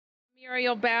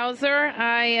Muriel Bowser.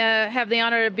 I have the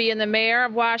honor to be the mayor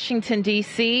of Washington,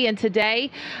 D.C., and today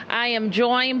I am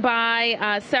joined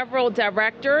by several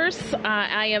directors.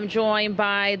 I am joined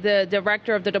by the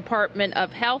Director of the Department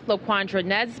of Health, LaQuandra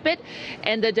Nesbitt,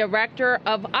 and the Director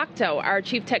of OCTO, our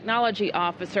Chief Technology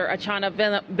Officer,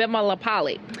 Archana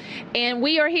Vemulapalli. And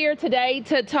we are here today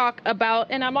to talk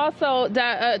about, and I'm also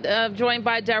joined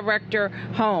by Director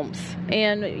Holmes.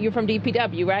 And you're from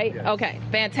DPW, right? Yes. Okay,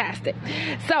 fantastic.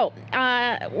 So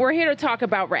we're here to talk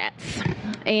about rats.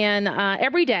 And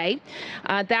every day,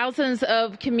 thousands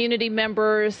of community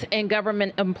members and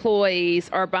government employees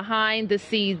are behind the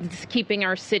scenes keeping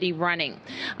our city running.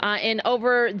 And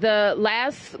over the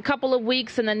last couple of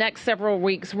weeks and the next several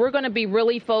weeks, we're going to be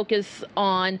really focused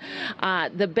on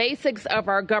the basics of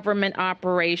our government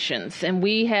operations. And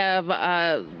we have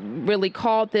really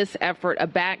called this effort a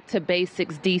Back to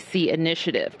Basics DC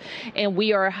initiative. And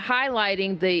we are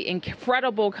highlighting the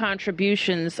incredible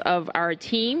contributions of our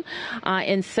team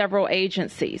in several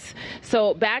agencies.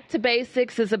 So Back to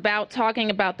Basics is about talking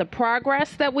about the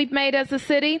progress that we've made as a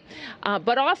city,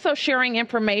 but also sharing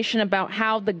information about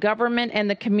how the government and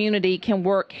the community can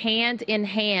work hand in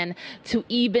hand to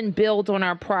even build on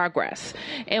our progress.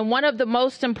 And one of the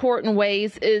most important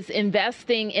ways is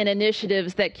investing in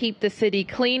initiatives that keep the city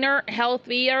cleaner,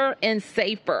 healthier, and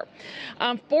safer.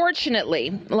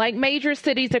 Unfortunately, like major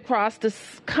cities across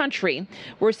this country,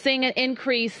 we're seeing an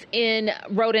increase in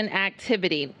rodent activity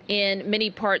in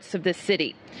many parts of the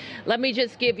city. Let me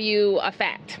just give you a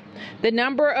fact. The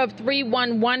number of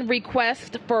 311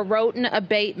 requests for rodent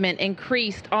abatement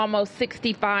increased almost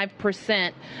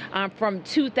 65% from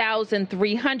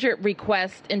 2,300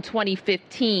 requests in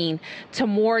 2015 to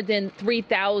more than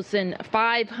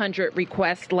 3,500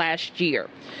 requests last year.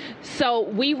 So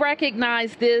we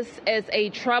recognize this as a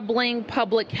troubling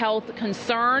public health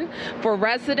concern for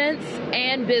residents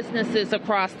and businesses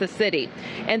across the city.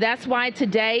 And that's why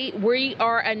today we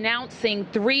are announcing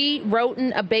 3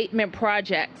 rodent abatement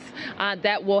projects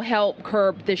that will help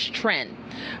curb this trend.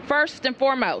 First and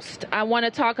foremost, I want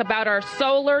to talk about our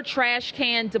solar trash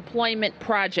can deployment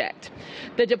project.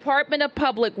 The Department of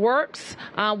Public Works,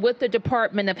 with the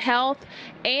Department of Health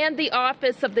and the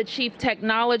Office of the Chief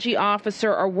Technology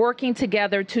Officer are working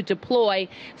together to deploy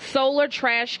solar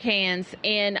trash cans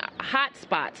in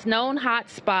hotspots, known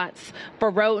hotspots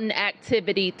for rodent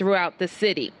activity throughout the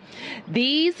city.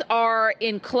 These are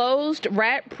enclosed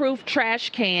rat-proof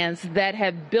trash cans that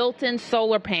have built-in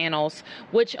solar panels,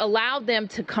 which allow them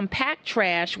to compact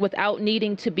trash without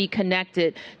needing to be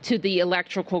connected to the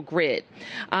electrical grid.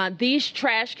 These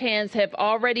trash cans have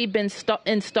already been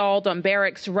installed on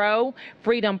Barracks Row,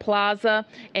 Freedom Plaza,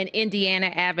 and Indiana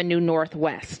Avenue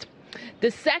Northwest.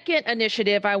 The second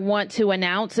initiative I want to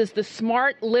announce is the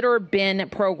Smart Litter Bin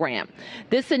program.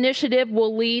 This initiative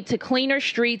will lead to cleaner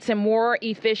streets and more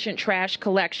efficient trash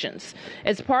collections.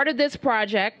 As part of this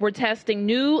project, we're testing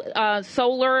new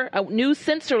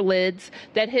sensor lids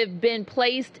that have been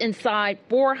placed inside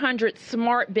 400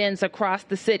 smart bins across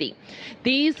the city.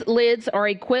 These lids are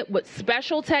equipped with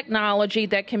special technology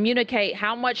that communicate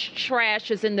how much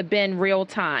trash is in the bin real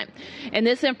time. And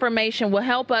this information will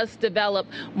help us develop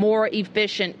more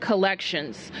efficient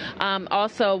collections.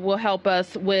 Also will help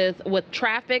us with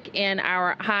traffic in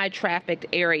our high trafficked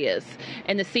areas.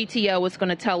 And the CTO is going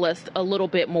to tell us a little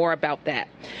bit more about that.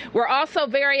 We're also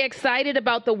very excited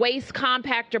about the Waste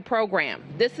Compactor program.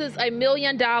 This is a $1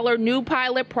 million new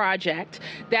pilot project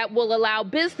that will allow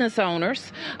business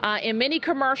owners in many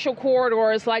commercial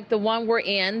corridors like the one we're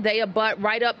in, they abut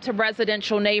right up to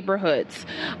residential neighborhoods.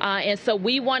 And so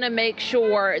we want to make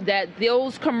sure that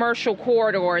those commercial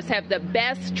corridors have the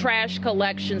best trash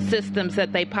collection systems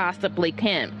that they possibly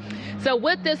can. So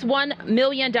with this $1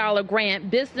 million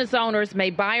grant, business owners may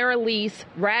buy or lease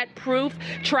rat-proof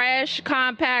trash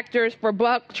compactors for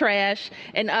bulk trash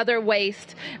and other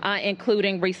waste,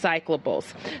 including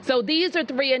recyclables. So these are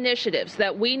 3 initiatives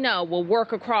that we know will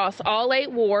work across all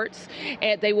 8 wards,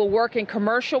 and they will work in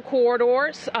commercial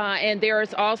corridors, and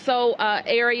there's also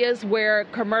areas where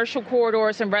commercial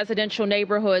corridors and residential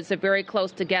neighborhoods are very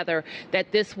close together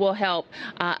that this will help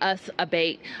us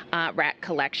abate rat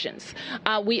collections.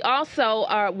 We also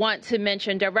want to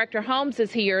mention Director Holmes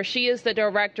is here. She is the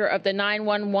director of the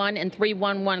 911 and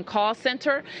 311 call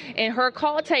center, and her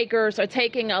call takers are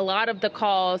taking a lot of the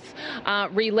calls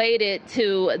related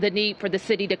to the need for the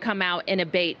city to come out and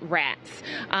abate rats.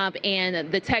 And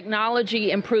the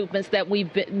technology improvements that we've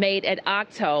made at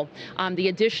OCTO, the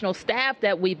additional staff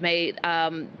that we've made,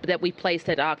 that we placed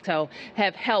at OCTO,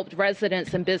 have helped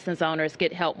residents and business owners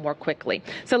get help more quickly.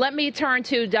 So let me turn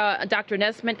to Dr.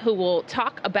 Nesbitt, who will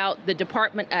talk about the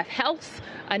Department of Health's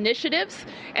initiatives.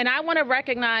 And I want to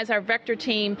recognize our vector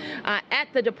team at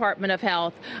the Department of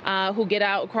Health who get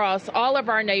out across all of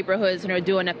our neighborhoods and are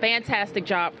doing a fantastic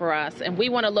job for us. And we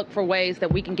want to look for ways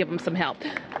that we can give them some help.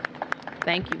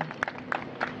 Thank you.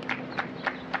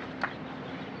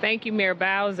 Thank you, Mayor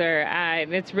Bowser.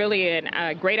 It's really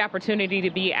a great opportunity to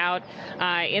be out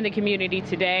in the community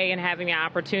today and having the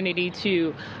opportunity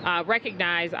to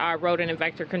recognize our rodent and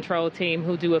vector control team,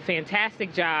 who do a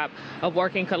fantastic job of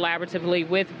working collaboratively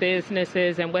with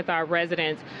businesses and with our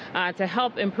residents to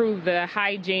help improve the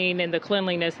hygiene and the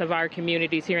cleanliness of our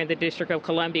communities here in the District of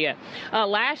Columbia.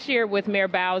 Last year with Mayor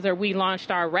Bowser, we launched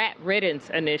our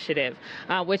Rodents initiative,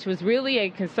 which was really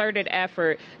a concerted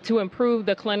effort to improve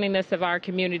the cleanliness of our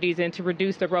communities and to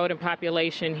reduce the rodent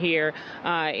population here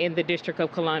in the District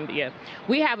of Columbia.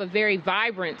 We have a very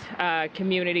vibrant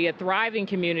community, a thriving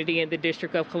community in the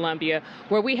District of Columbia,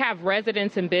 where we have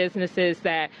residents and businesses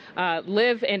that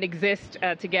live and exist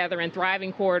together in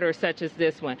thriving corridors such as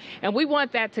this one. And we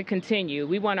want that to continue.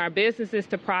 We want our businesses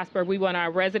to prosper. We want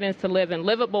our residents to live in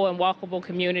livable and walkable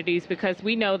communities, because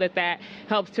we know that that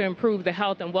helps to improve the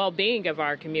health and well-being of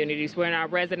our communities, where our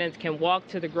residents can walk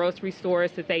to the grocery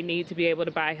stores that they need to be able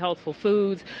to buy healthful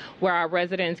foods, where our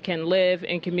residents can live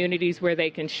in communities where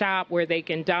they can shop, where they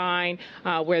can dine,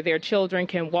 where their children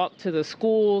can walk to the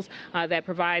schools that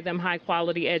provide them high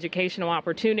quality educational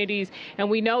opportunities. And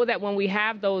we know that when we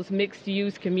have those mixed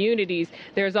use communities,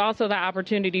 there's also the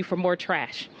opportunity for more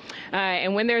trash.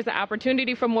 And when there's an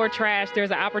opportunity for more trash,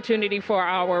 there's an opportunity for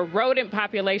our rodent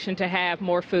population to have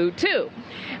more food too.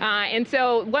 And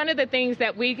so one of the things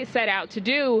that we set out to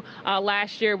do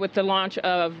last year with the launch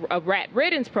of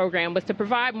Rodents program was to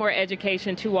provide more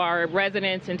education to our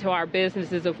residents and to our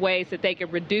businesses of ways that they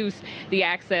could reduce the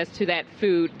access to that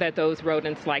food that those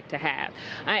rodents like to have.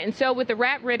 And so with the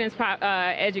Rodents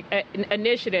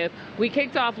initiative, we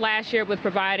kicked off last year with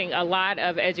providing a lot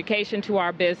of education to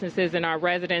our businesses and our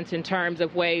residents in terms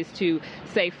of ways to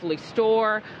safely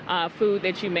store food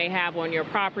that you may have on your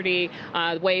property,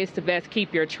 ways to best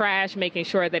keep your trash, making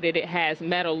sure that it has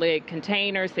metal lid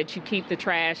containers, that you keep the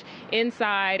trash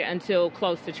inside until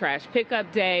close to trash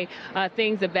pickup day,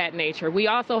 things of that nature. We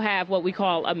also have what we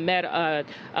call a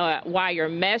wire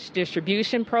mesh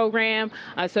distribution program,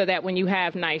 so that when you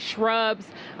have nice shrubs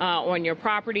on your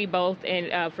property, both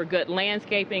for good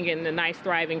landscaping in the nice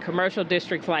thriving commercial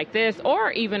districts like this,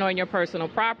 or even on your personal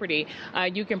property,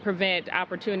 you can prevent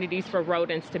opportunities for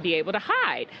rodents to be able to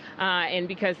hide, and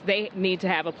because they need to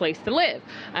have a place to live.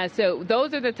 So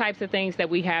those are the types of things that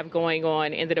we have going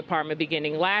on in the department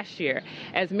beginning last year.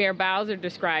 As Mayor Bowser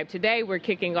described today, we're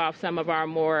kicking off some of our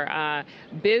more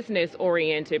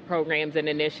business-oriented programs and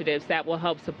initiatives that will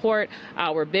help support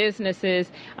our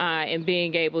businesses in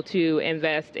being able to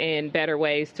invest in better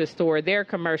ways to store their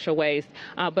commercial waste,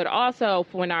 but also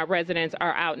when our residents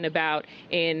are out and about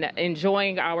in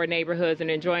enjoying our neighborhoods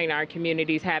and enjoying our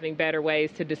communities, having better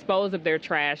ways to dispose of their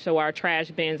trash, so our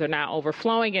trash bins are not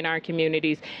overflowing in our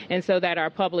communities, and so that our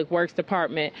public works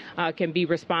department can be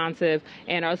responsive,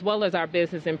 and as well as our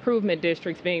business improvement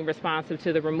districts being responsive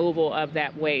to the removal of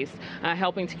that waste,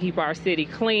 helping to keep our city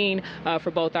clean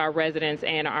for both our residents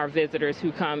and our visitors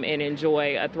who come and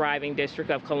enjoy a thriving District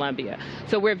of Columbia.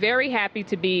 So we're very happy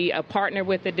to be a partner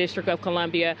with the District of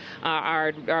Columbia.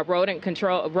 Our rodent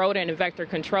and vector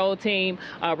control team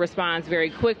responds very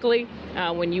quickly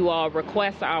when you all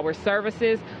request our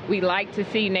services. We like to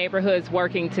see neighborhoods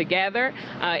working together.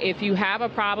 If you have a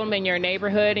problem in your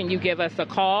neighborhood and you give us a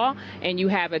call and you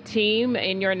have a team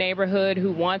in your neighborhood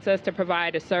who wants us to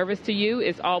provide a service to you,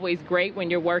 it's always great when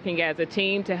you're working as a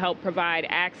team to help provide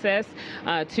access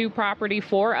to property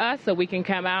for us, so we can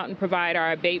come out and provide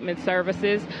our abatement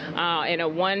services in a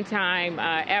one-time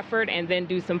effort, and then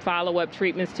do some follow-up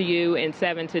treatments to you in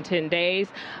 7 to 10 days.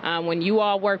 When you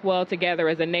all work well together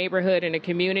as a neighborhood and a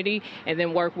community, and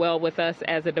then work well with us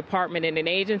as a department and an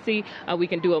agency, we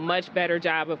can do a much better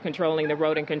job of controlling the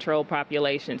rodent control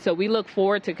population. So we look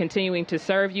forward to continuing to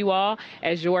serve you all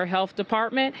as your health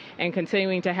department and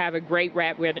continuing to have a great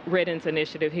Rodents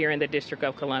initiative here in the District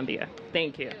of Columbia.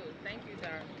 Thank you. Thank you,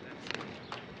 Dara.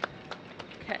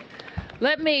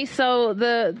 Okay. So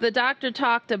the doctor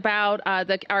talked about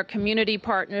our community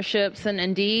partnerships, and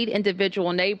indeed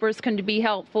individual neighbors can be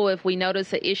helpful if we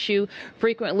notice an issue.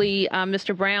 Frequently,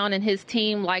 Mr. Brown and his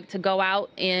team like to go out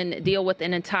and deal with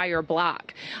an entire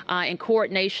block, and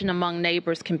coordination among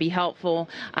neighbors can be helpful.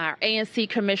 Our ANC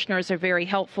commissioners are very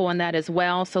helpful in that as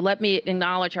well. So let me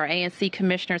acknowledge our ANC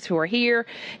commissioners who are here: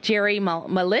 Jerry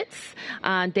Malitz,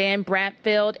 Dan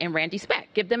Bradfield, and Randy Speck.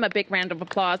 Give them a big round of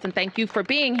applause, and thank you for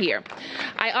being here.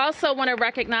 I also want to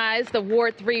recognize the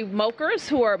Ward 3 Mokers,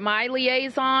 who are my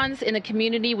liaisons in the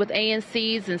community with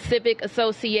ANCs and civic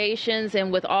associations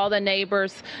and with all the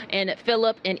neighbors. And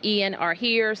Philip and Ian are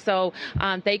here, so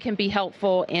they can be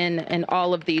helpful in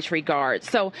all of these regards.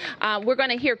 So we're going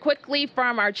to hear quickly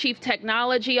from our Chief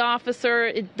Technology Officer.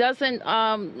 It doesn't,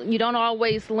 you don't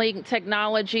always link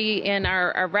technology in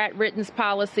our rat written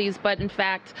policies, but in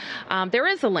fact, there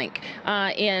is a link,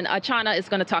 and Archana is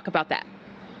going to talk about that.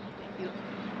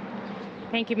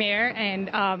 Thank you, Mayor.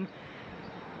 And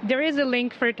there is a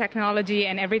link for technology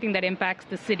and everything that impacts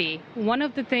the city. One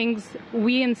of the things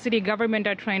we in city government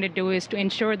are trying to do is to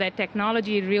ensure that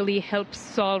technology really helps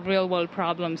solve real-world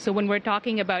problems. So when we're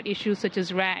talking about issues such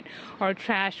as rat or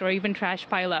trash or even trash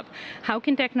pileup, how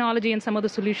can technology and some of the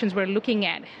solutions we're looking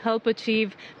at help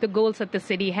achieve the goals that the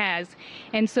city has?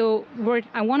 And so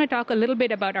I want to talk a little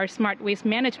bit about our smart waste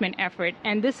management effort.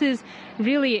 And this is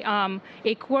really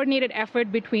a coordinated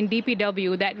effort between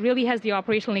DPW that really has the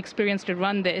operational experience to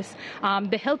run this.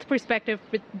 The health perspective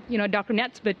with Dr.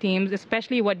 Nesbitt teams,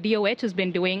 especially what DOH has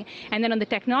been doing, and then on the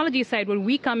technology side where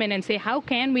we come in and say how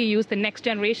can we use the next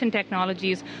generation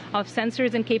technologies of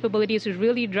sensors and capabilities to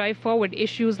really drive forward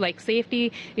issues like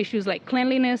safety, issues like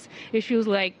cleanliness, issues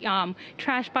like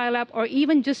trash pileup, or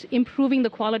even just improving the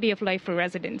quality of life for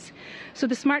residents. So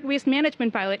the smart waste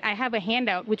management pilot, I have a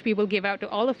handout which we will give out to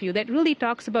all of you that really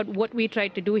talks about what we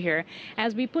tried to do here.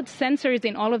 As we put sensors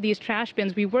in all of these trash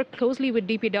bins, we work closely with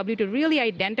DPW to really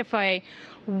identify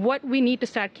what we need to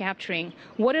start capturing.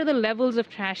 What are the levels of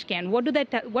trash can? What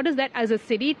does that as a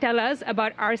city tell us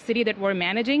about our city that we're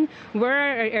managing? Where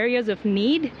are our areas of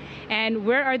need and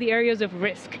where are the areas of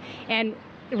risk? And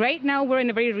right now, we're in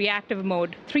a very reactive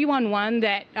mode. 311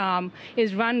 that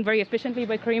is run very efficiently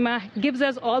by Karima gives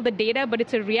us all the data, but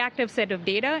it's a reactive set of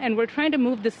data, and we're trying to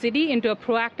move the city into a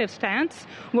proactive stance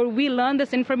where we learn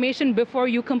this information before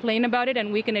you complain about it,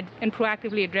 and we can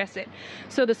proactively address it.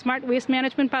 So the Smart Waste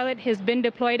Management Pilot has been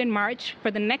deployed in March.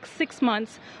 For the next 6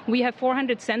 months, we have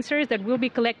 400 sensors that we'll be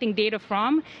collecting data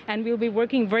from, and we'll be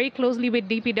working very closely with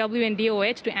DPW and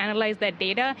DOH to analyze that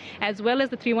data, as well as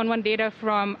the 311 data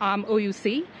from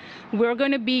OUC. We're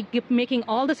going to be making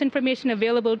all this information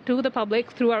available to the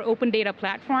public through our open data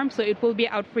platform, so it will be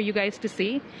out for you guys to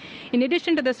see. In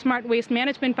addition to the Smart Waste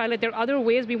Management Pilot, there are other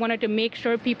ways we wanted to make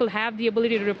sure people have the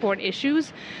ability to report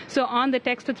issues. So on the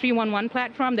Text to 311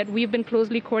 platform that we've been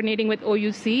closely coordinating with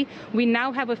OUC, we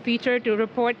now have a feature to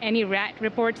report any rat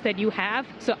reports that you have.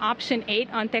 So option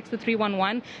 8 on Text to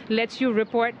 311 lets you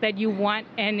report that you want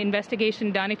an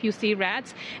investigation done if you see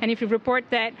rats. And if you report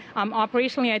that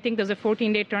operationally, I think there's a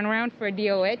 14-day turnaround for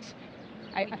DOH.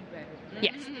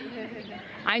 Yes.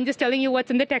 I'm just telling you what's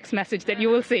in the text message that you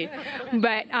will see.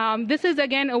 But this is,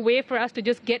 again, a way for us to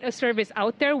just get a service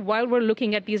out there while we're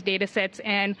looking at these data sets.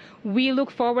 And we look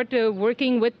forward to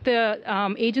working with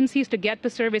the agencies to get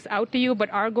the service out to you. But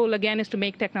our goal, again, is to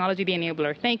make technology the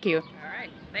enabler. Thank you. All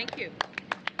right. Thank you.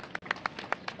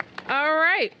 All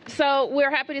right. So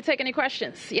we're happy to take any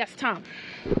questions. Yes, Tom.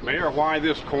 Mayor, why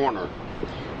this corner?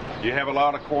 You have a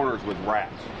lot of corners with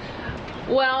rats.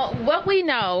 Well, what we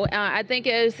know, I think,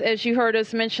 as you heard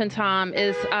us mention, Tom,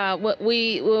 is what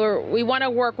we want to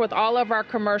work with all of our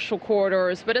commercial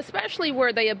corridors, but especially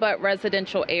where they abut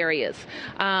residential areas.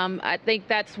 I think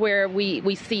that's where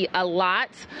we see a lot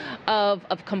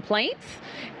of complaints,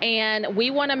 and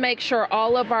we want to make sure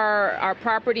all of our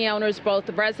property owners, both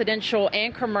residential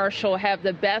and commercial, have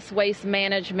the best waste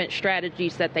management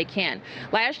strategies that they can.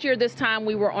 Last year, this time,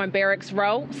 we were on Barracks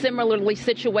Row, similarly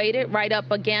situated right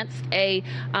up against a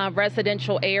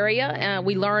residential area.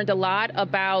 We learned a lot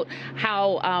about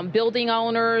how building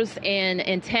owners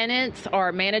and tenants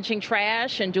are managing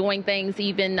trash and doing things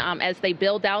even as they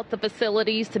build out the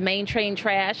facilities to maintain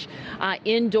trash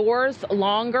indoors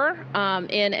longer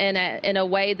in a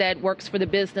way that works for the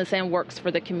business and works for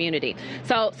the community.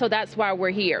 So that's why we're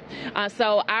here.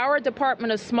 So our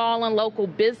Department of Small and Local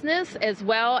Business, as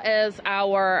well as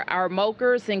our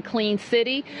Mokers in Clean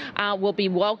City, will be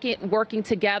working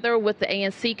together with the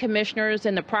ANC commissioners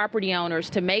and the property owners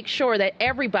to make sure that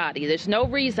everybody, there's no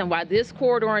reason why this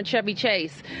corridor in Chevy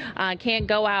Chase can't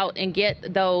go out and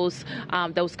get those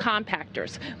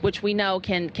compactors, which we know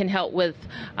can help with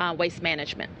waste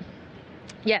management.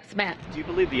 Yes, Matt. Do you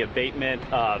believe the abatement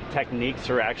techniques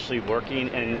are actually working?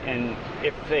 And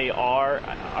if they are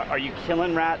you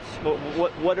killing rats?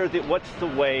 What's the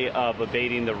way of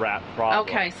abating the rat problem?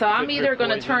 Okay, so I'm either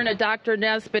going to turn to Dr.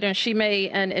 Nesbitt, and she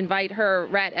may invite her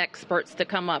rat experts to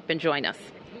come up and join us.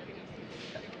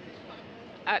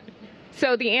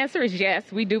 So the answer is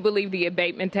yes. We do believe the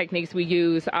abatement techniques we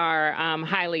use are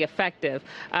highly effective.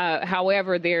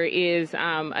 However, there is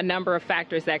a number of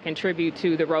factors that contribute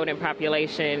to the rodent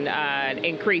population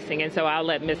increasing, and so I'll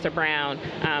let Mr. Brown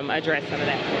address some of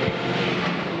that.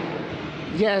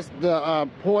 Yes, the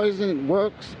poison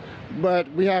works,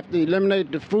 but we have to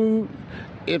eliminate the food.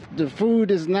 If the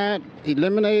food is not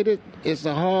eliminated, it's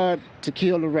hard to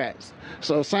kill the rats.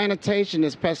 So sanitation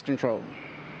is pest control.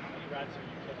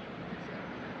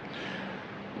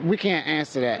 We can't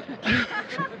answer that.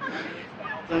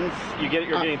 You're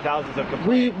getting thousands of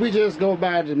complaints. We just go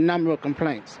by the number of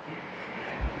complaints.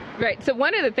 Right. So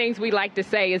one of the things we like to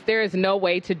say is there is no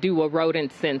way to do a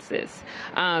rodent census.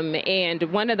 And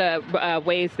one of the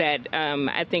ways that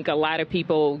I think a lot of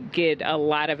people get a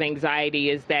lot of anxiety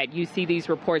is that you see these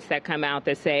reports that come out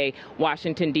that say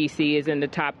Washington, D.C. is in the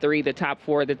top 3, the top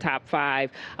 4, the top 5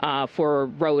 for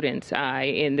rodents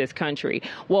in this country.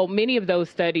 Well, many of those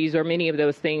studies or many of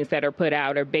those things that are put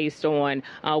out are based on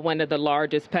one of the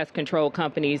largest pest control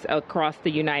companies across the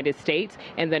United States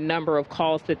and the number of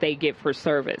calls that they get for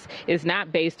service. Is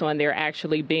not based on there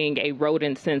actually being a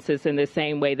rodent census in the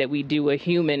same way that we do a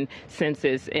human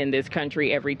census in this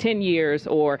country every 10 years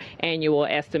or annual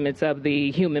estimates of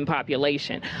the human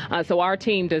population. So our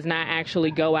team does not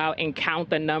actually go out and count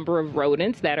the number of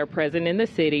rodents that are present in the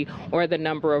city or the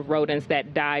number of rodents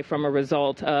that die from a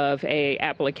result of a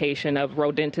application of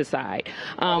rodenticide.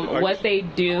 What they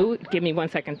do, give me 1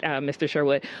 second, Mr.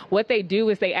 Sherwood. What they do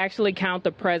is they actually count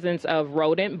the presence of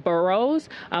rodent burrows,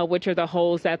 which are the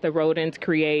holes that the rodents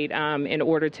create in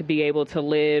order to be able to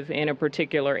live in a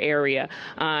particular area,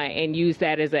 and use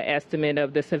that as an estimate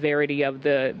of the severity of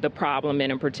the problem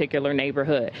in a particular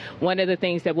neighborhood. One of the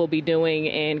things that we'll be doing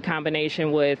in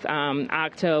combination with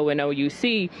OCTO and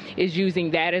OUC is using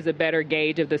that as a better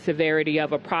gauge of the severity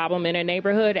of a problem in a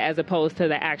neighborhood as opposed to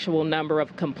the actual number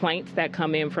of complaints that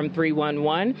come in from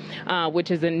 311, which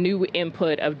is a new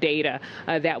input of data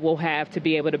that we'll have to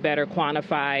be able to better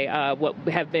quantify what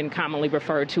have been commonly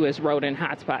referred to as rodent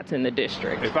hotspots in the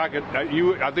district. If I could,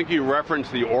 I think you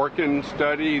referenced the Orkin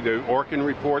study, the Orkin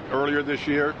report earlier this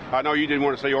year. I know you didn't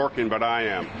want to say Orkin, but I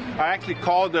am. I actually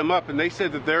called them up, and they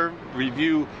said that their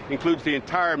review includes the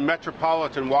entire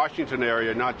metropolitan Washington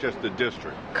area, not just the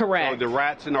district. Correct. So the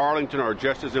rats in Arlington are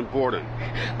just as important.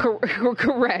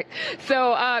 Correct.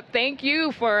 So thank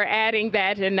you for adding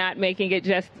that and not making it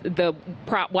just the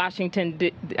Washington,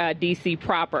 D.C.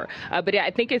 proper. But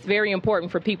I think it's very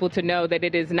important for people to know that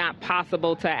it is not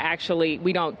possible to actually,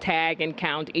 we don't tag and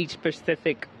count each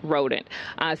specific rodent.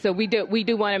 So we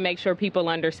do want to make sure people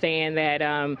understand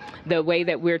that the way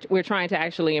that we're trying to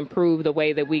actually improve the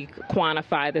way that we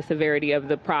quantify the severity of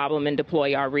the problem and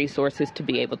deploy our resources to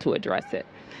be able to address it.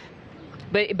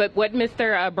 But what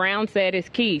Mr. Brown said is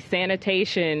key.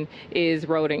 Sanitation is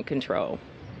rodent control.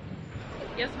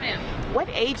 Yes, ma'am. What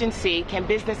agency can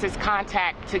businesses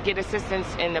contact to get assistance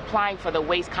in applying for the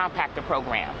waste compactor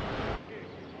program?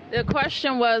 The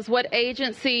question was, what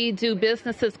agency do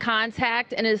businesses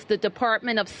contact? And it's the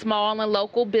Department of Small and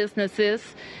Local Businesses.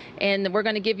 And we're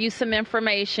going to give you some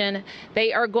information.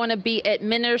 They are going to be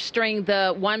administering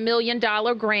the $1 million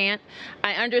grant.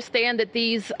 I understand that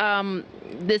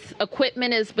this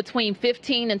equipment is between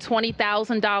 $15,000 and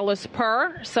 $20,000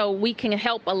 per, so we can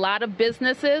help a lot of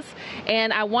businesses.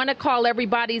 And I want to call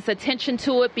everybody's attention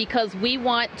to it because we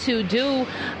want to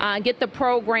get the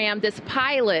program, this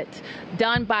pilot,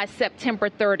 done by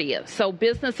September 30th. So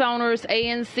business owners,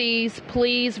 ANCs,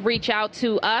 please reach out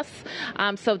to us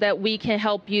so that we can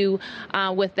help you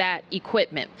with that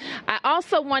equipment. I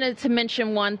also wanted to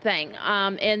mention one thing,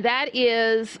 and that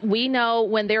is we know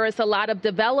when there is a lot of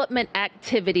development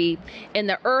activity and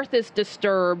the earth is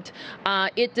disturbed,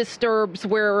 it disturbs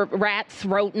where rats,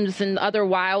 rodents, and other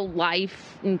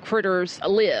wildlife and critters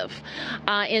live.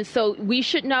 And so we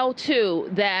should know, too,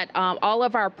 that all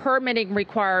of our permitting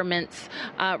requirements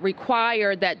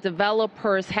require that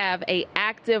developers have an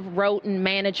active rodent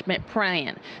management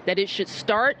plan, that it should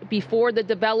start before the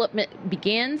development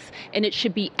begins, and it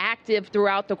should be active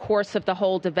throughout the course of the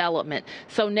whole development.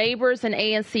 So neighbors and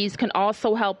ANCs can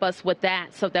also help us with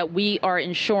that so that we are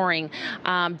ensuring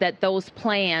that those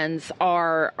plans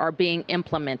are being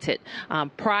implemented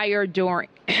prior, during,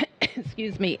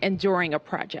 excuse me, and during a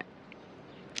project.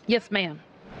 Yes, ma'am.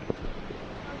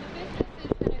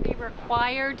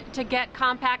 Required to get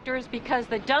compactors because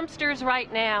the dumpsters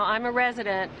right now, I'm a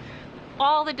resident,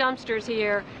 all the dumpsters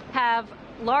here have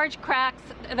large cracks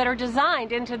that are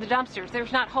designed into the dumpsters.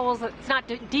 There's not holes, it's not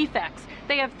defects.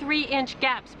 They have 3-inch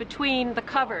gaps between the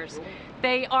covers.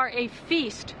 They are a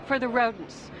feast for the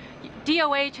rodents.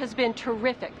 DOH has been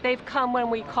terrific. They've come when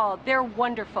we called. They're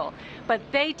wonderful. But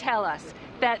they tell us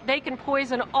that they can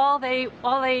poison all they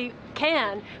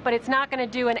can, but it's not going to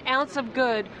do an ounce of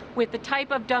good with the type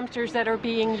of dumpsters that are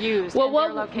being used. Well,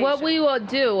 what we will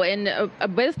do, and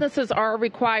businesses are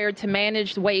required to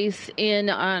manage waste in,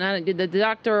 the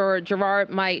Dr. Gerard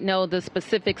might know the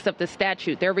specifics of the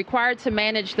statute. They're required to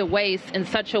manage the waste in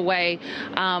such a way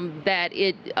that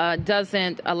it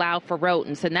doesn't allow for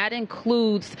rodents, and that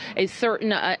includes a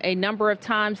certain a number of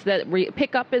times that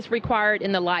pickup is required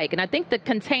and the like. And I think the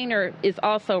container is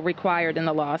also required in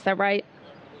the law. Is that right?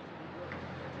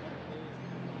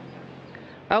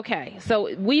 Okay,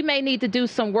 so we may need to do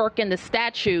some work in the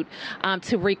statute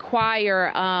to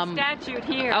require statute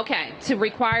here. Okay, to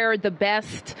require the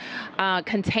best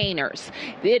containers.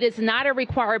 It is not a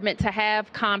requirement to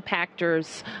have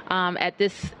compactors at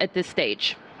this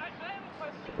stage. I have a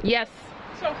question. Yes.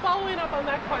 So following up on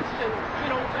that question,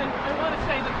 and I want to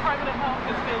say the Department of Health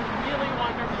has been really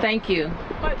wonderful. Thank you.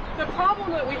 But the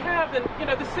problem that we have, and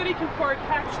the city can pour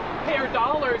taxpayer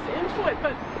dollars into it,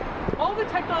 but all the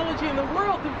technology in the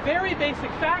world, the very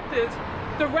basic fact is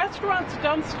the restaurants'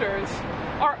 dumpsters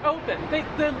are open.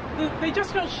 They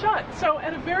just don't shut. So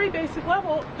at a very basic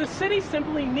level, the city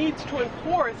simply needs to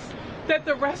enforce that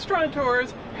the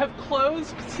restaurateurs have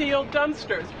closed, sealed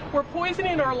dumpsters. We're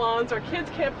poisoning our lawns. Our kids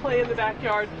can't play in the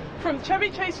backyard. From Chevy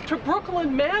Chase to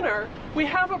Brooklyn Manor, we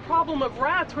have a problem of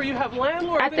rats where you have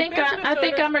landlords. I think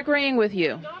I'm agreeing with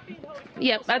you.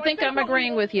 Yep, I think I'm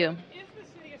agreeing with you. Is the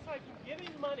city, aside from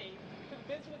giving money to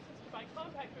businesses to buy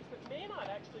compactors that may not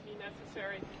actually be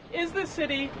necessary, is the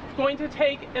city going to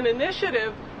take an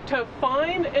initiative to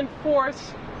fine and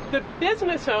force the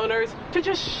business owners to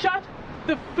just shut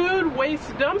the food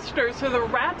waste dumpsters so the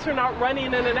rats are not running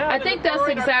in and out? I think that's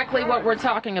exactly what we're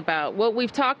talking about. What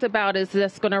we've talked about is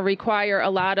that's going to require a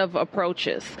lot of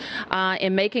approaches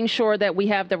in making sure that we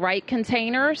have the right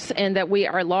containers and that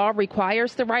our law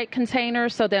requires the right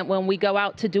containers so that when we go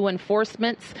out to do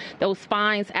enforcements, those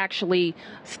fines actually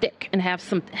stick and have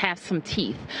some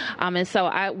teeth. And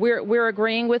so we're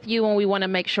agreeing with you, and we want to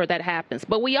make sure that happens.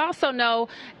 But we also know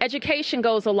education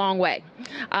goes a long way,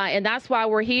 and that's why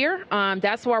we're here.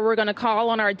 That's why we're going to call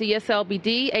on our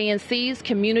DSLBD, ANCs,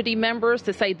 community members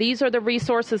to say these are the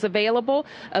resources available.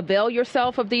 Avail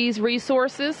yourself of these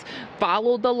resources.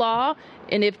 Follow the law.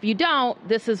 And if you don't,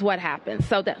 this is what happens.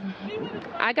 So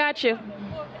I got you.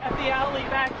 Look at the alley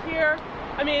back here.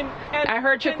 I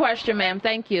heard your question, ma'am.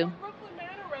 Thank you.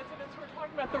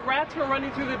 About the rats who are running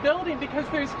through the building because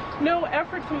there's no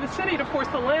effort from the city to force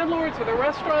the landlords or the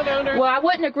restaurant owners. Well, I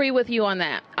wouldn't agree with you on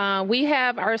that. We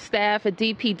have our staff at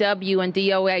DPW and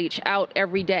DOH out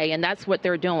every day, and that's what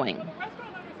they're doing. Well, the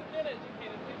restaurant owners have been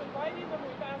educated. We've been writing them.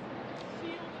 We've asked them to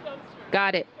seal the dumpsters.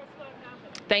 Got it. That's not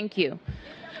happening. Thank you. Any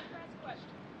other press questions?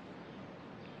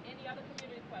 Any other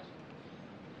community questions?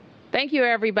 Thank you,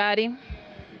 everybody.